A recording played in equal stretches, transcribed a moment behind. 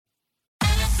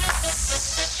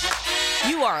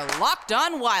are Locked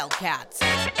On Wildcats,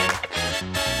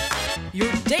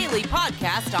 your daily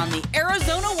podcast on the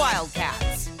Arizona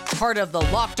Wildcats, part of the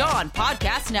Locked On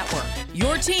Podcast Network,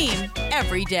 your team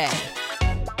every day.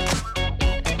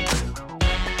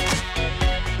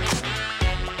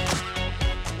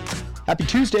 Happy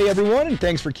Tuesday, everyone, and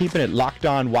thanks for keeping it Locked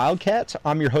On Wildcats.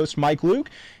 I'm your host, Mike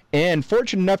Luke, and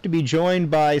fortunate enough to be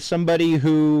joined by somebody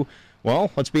who,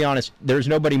 well, let's be honest, there's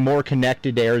nobody more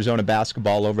connected to Arizona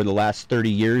basketball over the last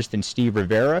 30 years than Steve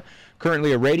Rivera.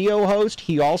 Currently a radio host,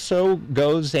 he also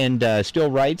goes and still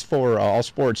writes for All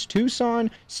Sports Tucson.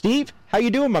 Steve, how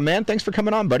you doing, my man? Thanks for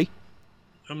coming on, buddy.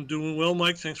 I'm doing well,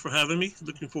 Mike. Thanks for having me.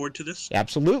 Looking forward to this.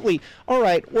 Absolutely. All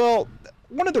right, well,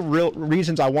 one of the real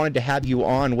reasons I wanted to have you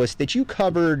on was that you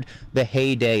covered the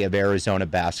heyday of Arizona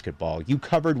basketball. You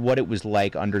covered what it was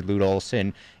like under Lute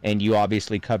Olson, and you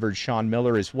obviously covered Sean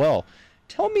Miller as well.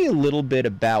 Tell me a little bit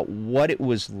about what it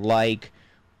was like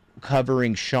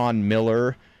covering Sean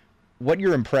Miller, what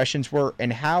your impressions were,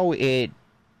 and how it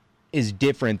is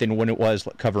different than when it was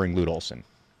covering Lute Olson.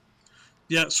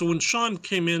 Yeah, so when Sean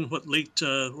came in, late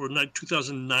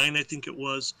 2009, I think it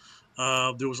was,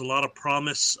 there was a lot of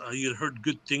promise. You had heard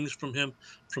good things from him,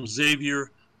 from Xavier.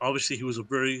 Obviously, he was a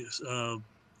very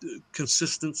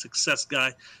consistent success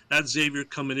guy. At Xavier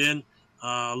coming in,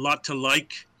 a lot to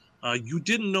like. You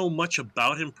didn't know much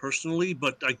about him personally,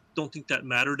 but I don't think that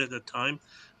mattered at the time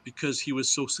because he was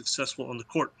so successful on the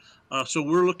court. So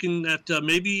we're looking at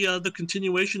maybe the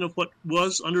continuation of what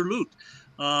was under Lute.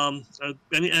 And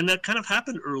that kind of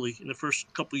happened early in the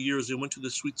first couple of years. They went to the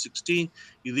Sweet 16,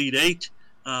 Elite 8.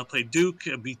 Played Duke,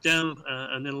 beat them,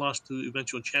 and then lost to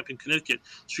eventual champion Connecticut.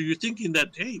 So you're thinking that,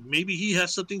 hey, maybe he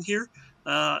has something here,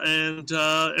 and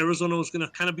Arizona was going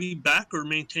to kind of be back or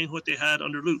maintain what they had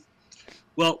under Lute.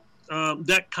 Well,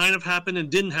 that kind of happened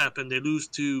and didn't happen. They lose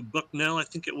to Bucknell, I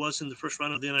think it was, in the first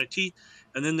round of the NIT,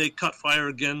 and then they caught fire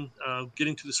again,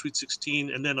 getting to the Sweet 16,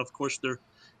 and then, of course,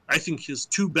 I think his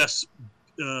two best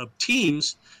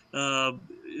teams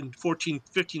in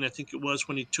 14-15, I think it was,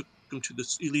 when he took them to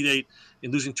the Elite 8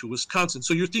 and losing to Wisconsin.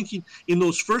 So you're thinking in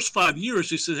those first 5 years,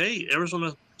 they said, hey,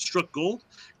 Arizona struck gold,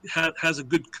 has a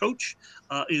good coach,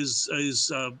 is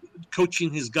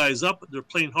coaching his guys up. They're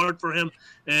playing hard for him,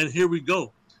 and here we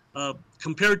go.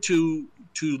 Compared to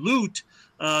Lute,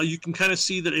 you can kind of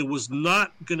see that it was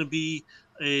not going to be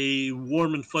a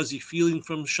warm and fuzzy feeling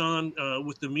from Sean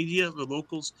with the media, the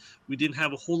locals. We didn't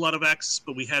have a whole lot of access,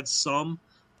 but we had some.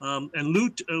 And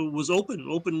Lute was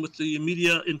open with the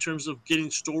media in terms of getting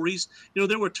stories. You know,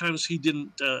 there were times he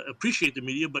didn't appreciate the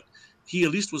media, but he at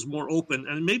least was more open.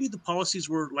 And maybe the policies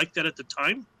were like that at the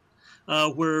time,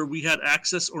 where we had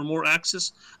access or more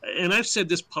access. And I've said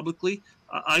this publicly.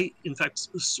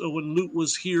 So when Lute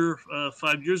was here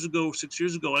 6 years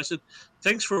ago, I said,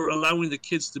 thanks for allowing the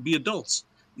kids to be adults.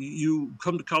 You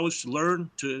come to college to learn,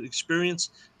 to experience,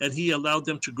 and he allowed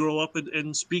them to grow up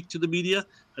and speak to the media.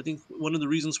 I think one of the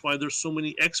reasons why there's so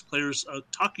many ex-players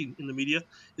talking in the media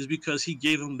is because he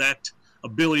gave them that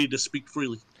ability to speak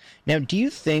freely. Now, do you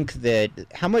think that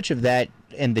how much of that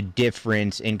and the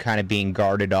difference in kind of being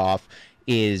guarded off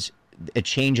is a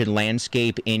change in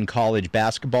landscape in college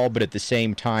basketball, but at the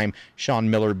same time, Sean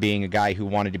Miller being a guy who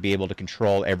wanted to be able to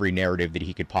control every narrative that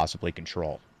he could possibly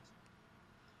control?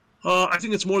 I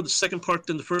think it's more the second part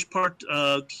than the first part.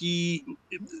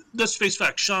 Let's face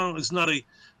facts. Sean is not a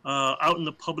out in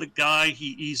the public guy.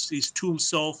 He's to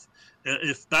himself.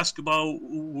 If basketball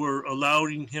were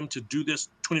allowing him to do this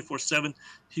 24/7,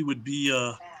 he would be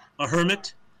a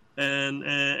hermit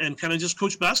and kind of just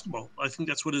coach basketball. I think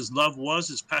that's what his love was,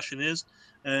 his passion is,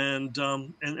 and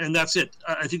that's it.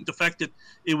 I think the fact that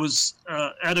it was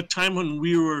at a time when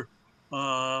we were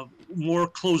more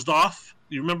closed off.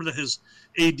 You remember that his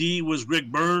AD was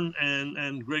Greg Byrne,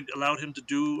 and Greg allowed him to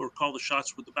do or call the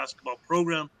shots with the basketball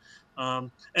program.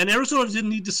 And Arizona didn't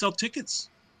need to sell tickets.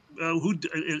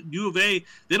 U of A,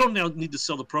 they don't now need to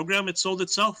sell the program. It sold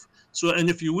itself. So, and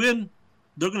if you win,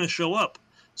 they're going to show up.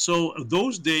 So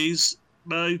those days,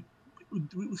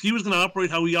 he was going to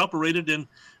operate how he operated,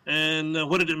 and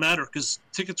what did it matter? Because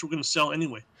tickets were going to sell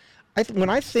anyway. When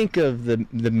I think of the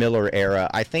Miller era,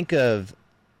 I think of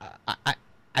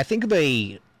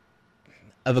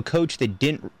a coach that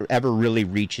didn't ever really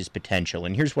reach his potential,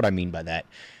 and here's what I mean by that.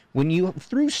 When you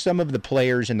threw some of the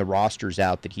players and the rosters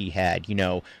out that he had, you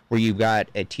know, where you got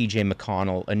a T.J.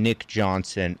 McConnell, a Nick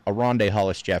Johnson, a Rondae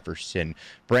Hollis-Jefferson,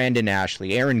 Brandon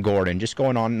Ashley, Aaron Gordon, just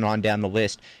going on and on down the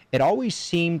list, it always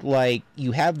seemed like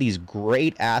you have these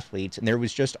great athletes, and there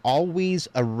was just always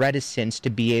a reticence to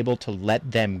be able to let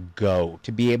them go,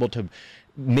 to be able to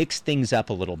mix things up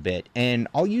a little bit. And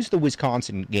I'll use the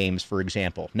Wisconsin games, for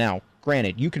example. Now,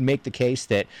 granted, you can make the case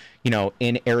that,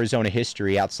 in Arizona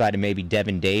history, outside of maybe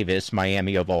Devin Davis,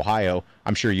 Miami of Ohio,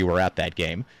 I'm sure you were at that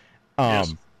game.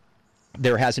 Yes.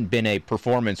 There hasn't been a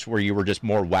performance where you were just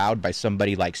more wowed by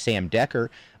somebody like Sam Decker.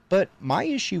 But my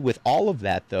issue with all of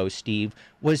that, though, Steve,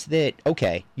 was that,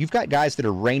 okay, you've got guys that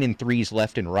are raining threes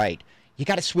left and right. You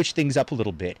got to switch things up a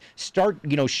little bit. Start,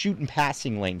 shooting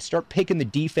passing lanes. Start picking the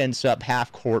defense up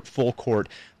half court, full court.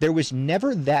 There was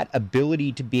never that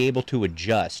ability to be able to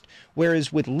adjust.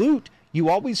 Whereas with Lute, you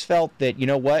always felt that,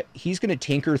 he's going to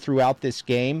tinker throughout this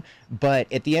game.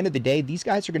 But at the end of the day, these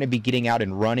guys are going to be getting out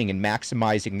and running and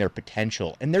maximizing their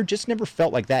potential. And there just never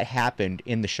felt like that happened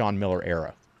in the Sean Miller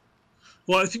era.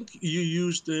 Well, I think you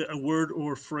used a word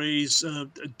or phrase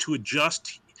to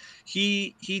adjust.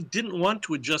 He didn't want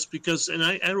to adjust because, and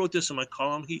I wrote this in my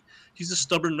column, he's a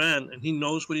stubborn man and he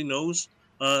knows what he knows.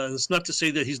 It's not to say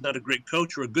that he's not a great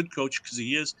coach or a good coach, because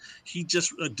he is. He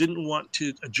just didn't want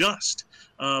to adjust.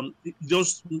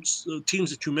 Those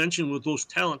teams that you mentioned with those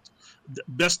talent, the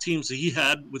best teams that he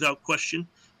had without question.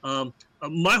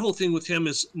 My whole thing with him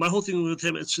is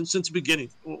since the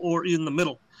beginning or in the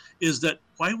middle is that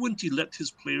why wouldn't he let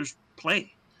his players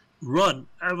play, run,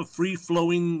 have a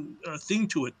free-flowing thing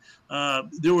to it?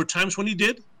 There were times when he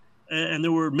did, and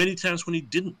there were many times when he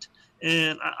didn't.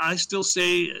 And I still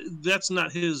say that's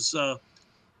not his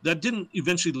that didn't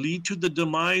eventually lead to the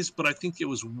demise, but I think it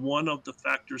was one of the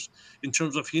factors in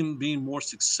terms of him being more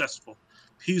successful.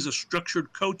 He's a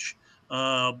structured coach,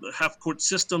 half-court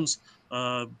systems,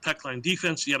 pack line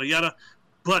defense, yada, yada.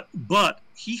 But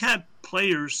he had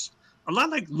players – a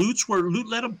lot like Lute's, where Lute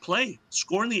let him play,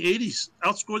 score in the 80s,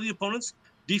 outscore the opponents.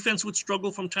 Defense would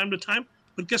struggle from time to time,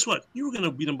 but guess what? You were going to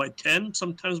beat them by 10,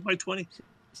 sometimes by 20.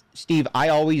 Steve, I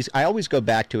always go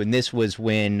back to, and this was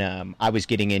when I was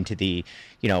getting into the,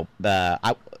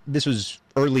 this was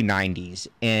early 90s,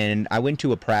 and I went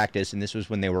to a practice, and this was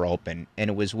when they were open,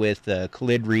 and it was with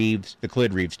Khalid Reeves, the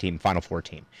Khalid Reeves team, Final Four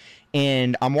team.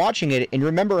 And I'm watching it, and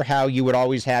remember how you would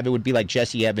always have, it would be like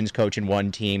Jesse Evans coaching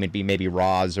one team, it'd be maybe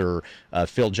Roz or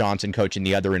Phil Johnson coaching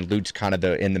the other, and Lute's kind of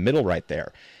in the middle right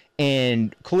there.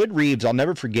 And Khalid Reeves, I'll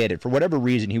never forget it, for whatever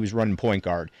reason, he was running point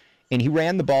guard. And he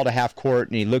ran the ball to half court,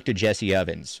 and he looked at Jesse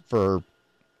Evans for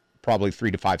probably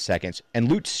 3 to 5 seconds. And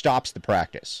Lute stops the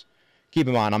practice. Keep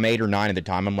in mind, I'm 8 or 9 at the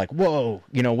time. I'm like, whoa,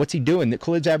 what's he doing?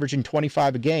 Khalid's averaging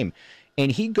 25 a game.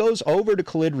 And he goes over to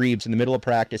Khalid Reeves in the middle of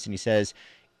practice, and he says,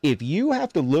 if you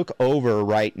have to look over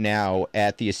right now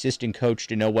at the assistant coach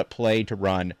to know what play to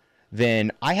run,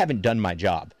 then I haven't done my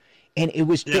job. And it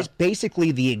was just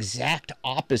basically the exact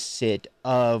opposite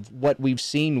of what we've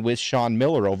seen with Sean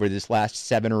Miller over this last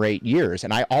 7 or 8 years.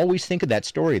 And I always think of that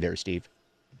story there, Steve.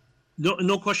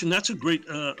 No question. That's a great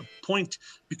point,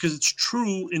 because it's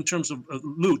true in terms of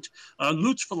Lute.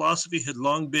 Lute's philosophy had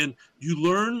long been, you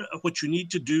learn what you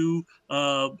need to do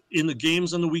in the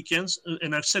games on the weekends.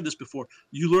 And I've said this before.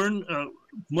 You learn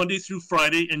Monday through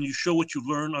Friday, and you show what you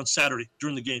learn on Saturday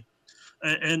during the game.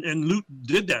 And Lute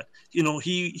did that.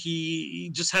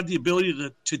 He just had the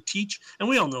ability to teach, and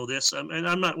we all know this. And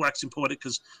I'm not waxing poetic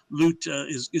because Lute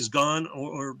is gone,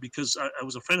 or because I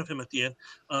was a friend of him at the end.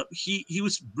 He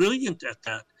was brilliant at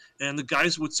that, and the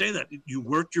guys would say that you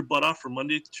worked your butt off from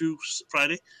Monday through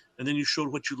Friday, and then you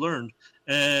showed what you learned,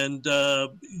 and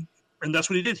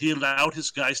that's what he did. He allowed his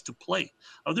guys to play.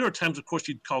 There are times, of course,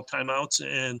 he'd call timeouts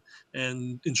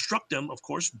and instruct them, of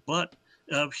course, but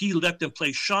he let them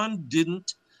play. Sean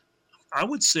didn't, I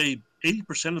would say,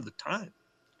 80% of the time.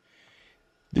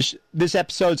 This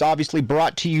episode's obviously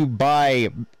brought to you by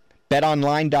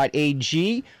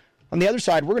betonline.ag. On the other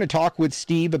side, we're going to talk with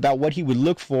Steve about what he would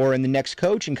look for in the next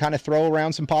coach and kind of throw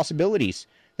around some possibilities.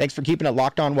 Thanks for keeping it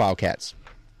locked on, Wildcats.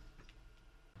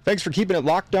 Thanks for keeping it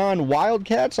locked on,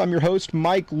 Wildcats. I'm your host,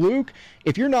 Mike Luke.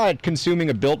 If you're not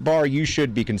consuming a Built Bar, you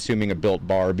should be consuming a Built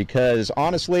Bar, because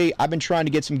honestly, I've been trying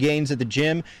to get some gains at the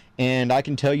gym, and I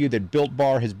can tell you that Built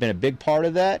Bar has been a big part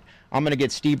of that. I'm going to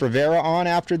get Steve Rivera on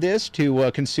after this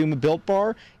to consume a Built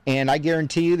Bar, and I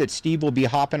guarantee you that Steve will be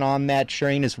hopping on that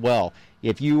train as well.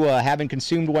 If you haven't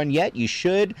consumed one yet, you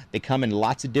should. They come in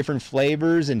lots of different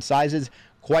flavors and sizes.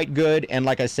 Quite good, and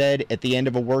like I said, at the end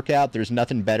of a workout, there's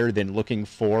nothing better than looking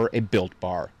for a Built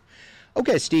Bar.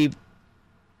 Okay, Steve,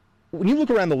 when you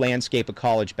look around the landscape of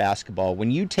college basketball,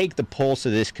 when you take the pulse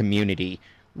of this community,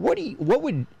 what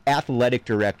would athletic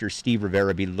director Steve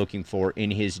Rivera be looking for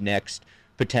in his next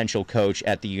potential coach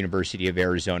at the University of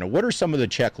Arizona? What are some of the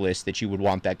checklists that you would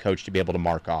want that coach to be able to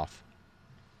mark off?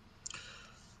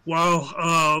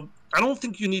 Wow. I don't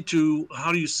think you need to,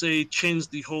 change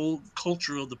the whole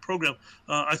culture of the program.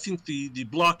 I think the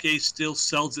Block A still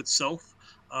sells itself.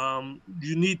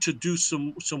 You need to do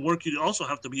some work. You also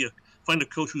have to find a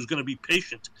coach who's going to be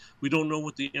patient. We don't know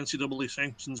what the NCAA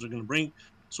sanctions are going to bring,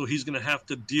 so he's going to have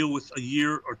to deal with a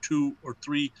year or 2 or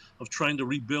 3 of trying to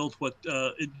rebuild what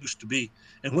it used to be.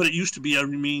 And what it used to be, I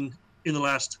mean, in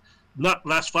the not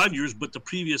last 5 years, but the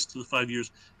previous to the 5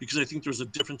 years, because I think there's a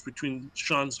difference between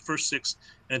Sean's first 6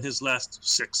 and his last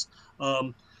 6.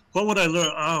 What would I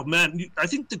learn? Oh, man, I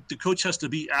think the coach has to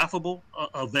be affable,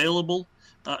 available,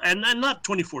 and not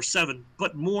 24/7,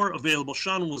 but more available.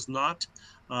 Sean was not.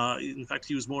 In fact,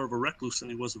 he was more of a recluse than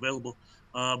he was available,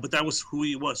 but that was who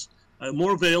he was.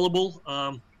 More available.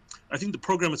 I think the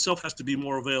program itself has to be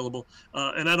more available.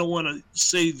 And I don't want to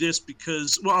say this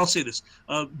because, well, I'll say this.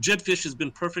 Jedd Fisch has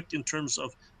been perfect in terms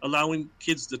of allowing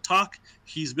kids to talk.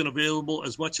 He's been available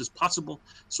as much as possible.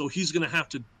 So he's going to have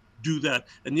to do that.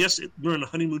 And yes, we're in a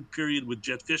honeymoon period with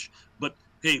Jedd Fisch, but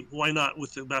hey, why not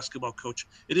with the basketball coach?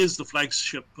 It is the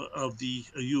flagship of the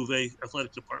U of A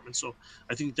athletic department. So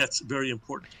I think that's very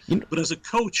important. But as a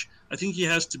coach, I think he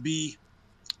has to be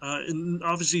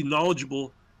obviously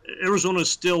knowledgeable. Arizona is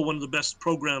still one of the best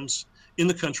programs in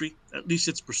the country. At least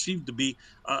it's perceived to be.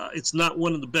 It's not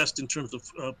one of the best in terms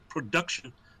of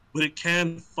production, but it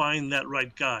can find that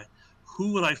right guy.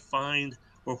 Who would I find,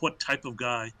 or what type of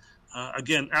guy?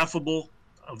 Again, affable,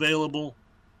 available,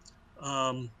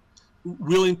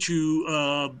 willing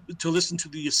to listen to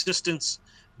the assistants,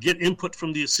 get input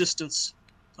from the assistants.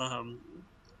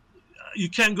 You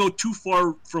can't go too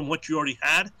far from what you already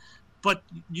had, but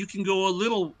you can go a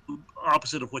little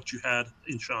opposite of what you had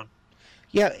in Sean.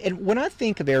 Yeah, and when I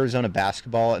think of Arizona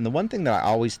basketball, and the one thing that I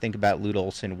always think about Lute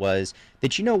Olson was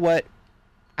that, you know what,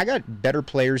 I got better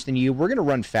players than you. We're going to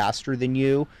run faster than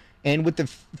you. And with the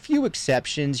few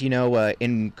exceptions,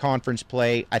 in conference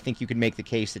play, I think you could make the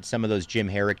case that some of those Jim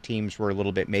Herrick teams were a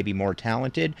little bit maybe more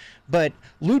talented. But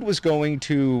Lute was going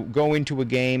to go into a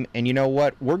game, and you know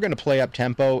what? We're going to play up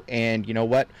tempo, and you know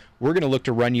what? We're going to look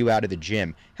to run you out of the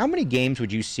gym. How many games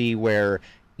would you see where,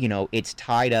 it's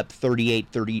tied up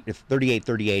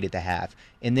 38-38 at the half,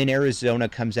 and then Arizona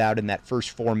comes out in that first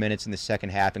 4 minutes in the second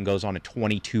half and goes on a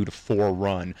 22-4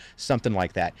 run, something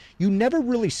like that? You never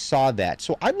really saw that.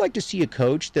 So I'd like to see a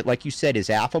coach that, like you said, is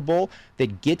affable,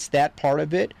 that gets that part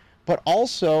of it, but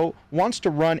also wants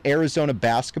to run Arizona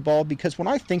basketball, because when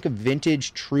I think of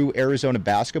vintage, true Arizona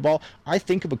basketball, I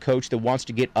think of a coach that wants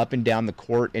to get up and down the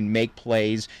court and make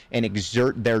plays and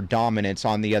exert their dominance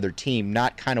on the other team,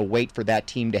 not kind of wait for that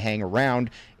team to hang around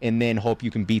and then hope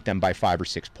you can beat them by 5 or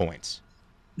 6 points.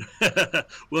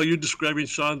 Well, you're describing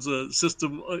Sean's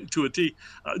system to a T.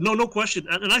 No question.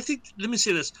 And I think, let me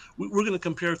say this, we're going to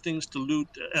compare things to Lute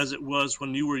as it was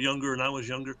when you were younger and I was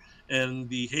younger, and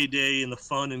the heyday and the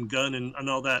fun and gun and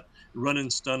all that, run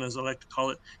and stun, as I like to call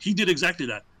it. He did exactly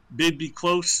that. They'd be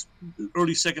close,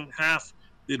 early second half,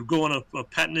 they'd go on a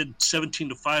patented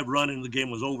 17-5 run, and the game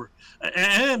was over.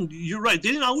 And you're right, they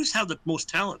didn't always have the most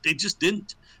talent. They just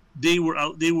didn't. They were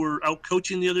out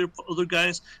coaching the other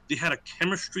guys. They had a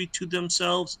chemistry to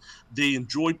themselves. They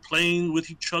enjoyed playing with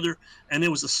each other, and it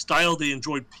was a style they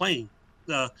enjoyed playing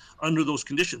under those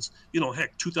conditions.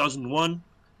 2001,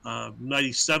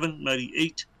 97,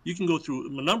 98. You can go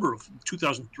through a number of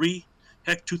 2003,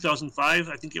 2005.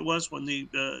 I think it was when they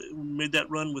made that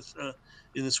run with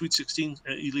in the Sweet 16,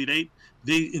 Elite 8.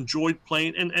 They enjoyed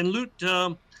playing, and Lute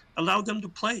allowed them to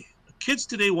play. Kids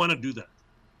today want to do that.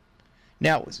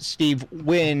 Now, Steve,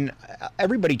 when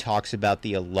everybody talks about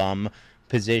the alum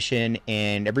position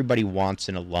and everybody wants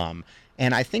an alum,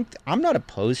 and I think I'm not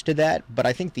opposed to that, but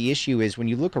I think the issue is when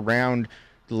you look around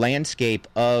the landscape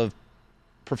of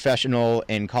professional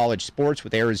and college sports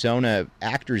with Arizona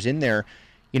actors in there,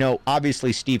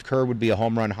 obviously Steve Kerr would be a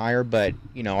home run hire, but,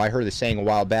 I heard the saying a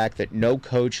while back that no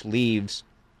coach leaves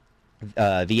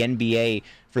the NBA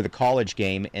for the college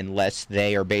game unless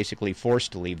they are basically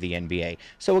forced to leave the NBA.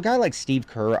 So a guy like Steve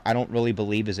Kerr, I don't really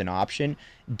believe is an option.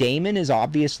 Damon is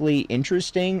obviously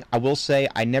interesting. I will say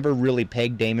I never really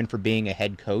pegged Damon for being a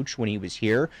head coach when he was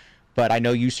here, but I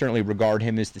know you certainly regard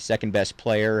him as the second best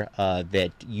player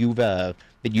that you've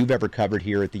ever covered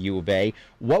here at the U of A.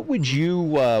 What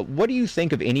do you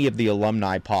think of any of the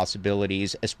alumni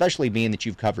possibilities, especially being that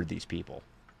you've covered these people?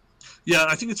 Yeah,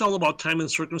 I think it's all about time and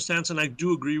circumstance, and I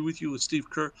do agree with you with Steve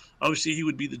Kerr. Obviously, he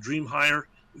would be the dream hire.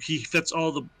 He fits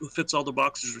all the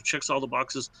boxes, or checks all the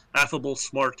boxes. Affable,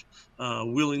 smart,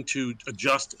 willing to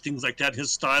adjust, things like that.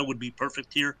 His style would be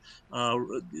perfect here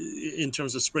in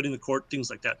terms of spreading the court,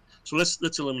 things like that. So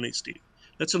let's eliminate Steve.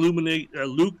 let's illuminate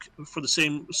Luke for the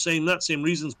same not same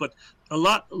reasons, but a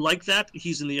lot like that.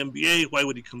 He's in the NBA. Why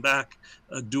would he come back,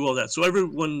 do all that? So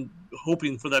everyone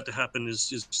hoping for that to happen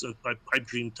is a pipe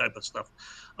dream type of stuff.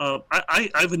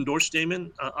 I've endorsed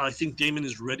Damon. I think Damon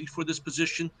is ready for this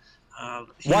position.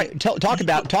 Why? Talk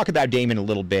about Damon a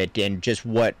little bit, and just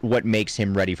what makes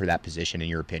him ready for that position in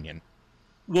your opinion.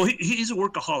 Well, he's a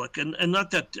workaholic, and not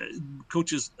that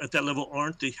coaches at that level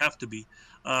aren't. They have to be.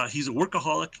 He's a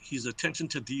workaholic. He's an attention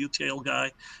to detail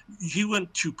guy. He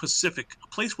went to Pacific, a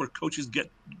place where coaches get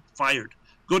fired.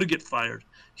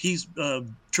 He's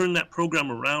turned that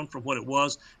program around from what it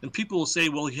was, and people will say,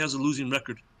 well, he has a losing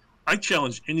record. I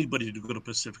challenge anybody to go to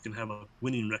Pacific and have a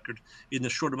winning record in a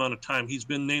short amount of time. He's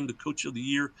been named the coach of the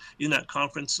year in that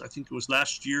conference. I think it was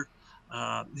last year.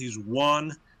 He's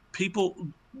won.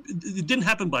 It didn't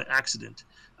happen by accident.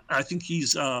 I think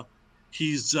he's a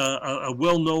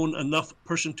well-known enough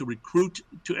person to recruit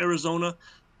to Arizona,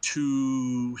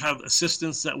 to have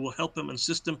assistants that will help him and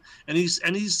assist him. And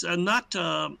he's not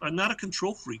a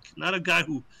control freak, not a guy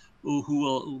who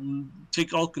will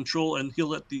take all control and he'll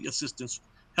let the assistants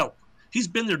help. He's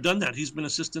been there, done that. He's been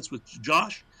assistants with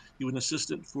Josh. He was an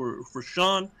assistant for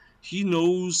Sean. He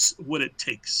knows what it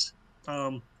takes.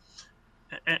 And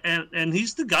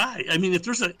he's the guy. I mean, if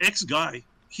there's an ex guy,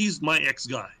 he's my ex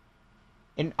guy.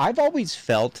 And I've always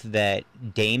felt that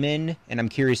Damon, and I'm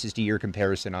curious as to your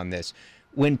comparison on this,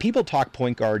 when people talk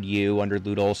point guard U under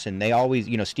Lute Olson, they always,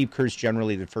 Steve Kerr's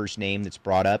generally the first name that's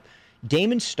brought up.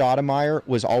 Damon Stoudemire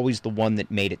was always the one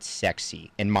that made it sexy,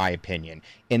 in my opinion,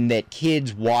 in that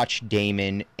kids watched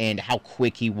Damon and how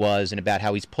quick he was and about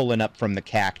how he's pulling up from the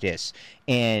cactus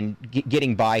and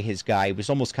getting by his guy. It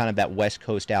was almost kind of that West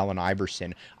Coast Allen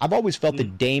Iverson. I've always felt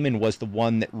that Damon was the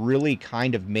one that really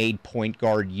kind of made point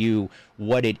guard U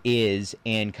what it is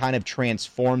and kind of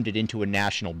transformed it into a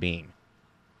national being.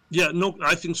 Yeah, no,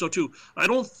 I think so too. I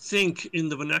don't think in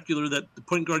the vernacular that the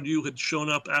point guard U had shown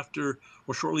up after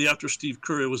or shortly after Steve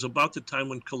Kerr. It was about the time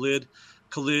when Khalid,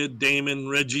 Damon,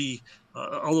 Reggie,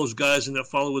 all those guys, and that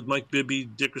followed with Mike Bibby,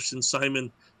 Dickerson,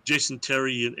 Simon, Jason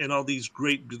Terry, and all these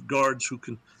great guards who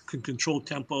can control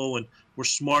tempo and were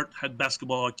smart, had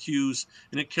basketball IQs,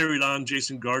 and it carried on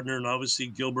Jason Gardner and obviously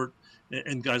Gilbert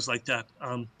and guys like that.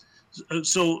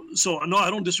 So no, I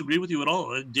don't disagree with you at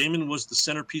all. Damon was the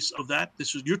centerpiece of that.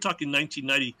 You're talking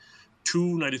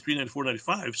 1992, 93, 94,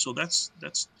 95. So that's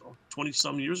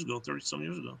 20-some years ago, 30-some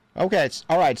years ago. Okay,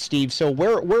 all right, Steve. So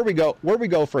where we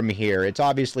go from here? It's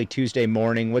obviously Tuesday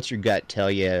morning. What's your gut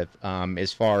tell you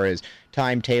as far as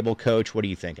timetable, Coach? What are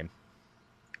you thinking?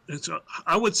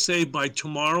 I would say by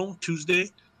tomorrow, Tuesday,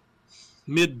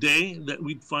 midday, that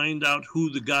we'd find out who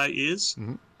the guy is.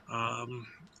 Mm-hmm.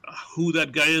 Who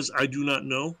that guy is, I do not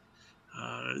know.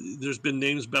 There's been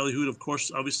names ballyhooed, of course.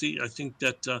 Obviously, I think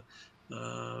that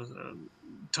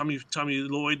Tommy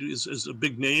Lloyd is a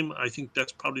big name. I think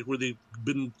that's probably where they've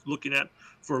been looking at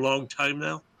for a long time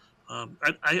now.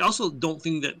 I also don't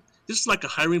think that this is like a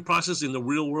hiring process in the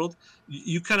real world.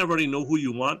 You kind of already know who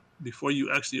you want before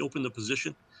you actually open the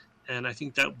position, and I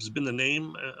think that has been the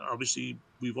name. Obviously,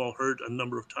 we've all heard a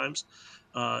number of times.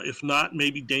 If not,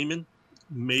 maybe Damon.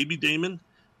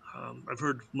 I've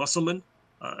heard Musselman.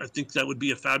 I think that would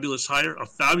be a fabulous hire.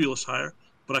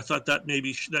 But I thought that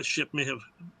maybe that ship may have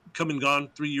come and gone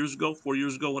 4 years ago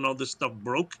when all this stuff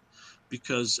broke,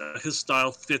 because his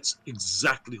style fits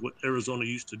exactly what Arizona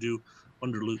used to do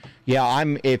under Lute. Yeah,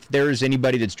 if there's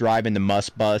anybody that's driving the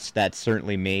must bus, that's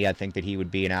certainly me. I think that he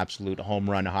would be an absolute home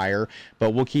run hire.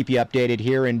 But we'll keep you updated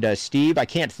here. And Steve, I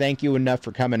can't thank you enough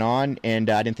for coming on.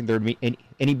 And I didn't think there would be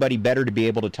anybody better to be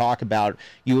able to talk about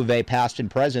U of A past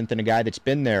and present than a guy that's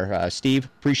been there. Steve,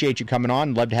 appreciate you coming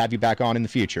on. Love to have you back on in the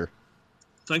future.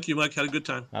 Thank you, Mike. Had a good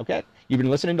time. Okay. You've been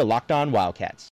listening to Locked On Wildcats.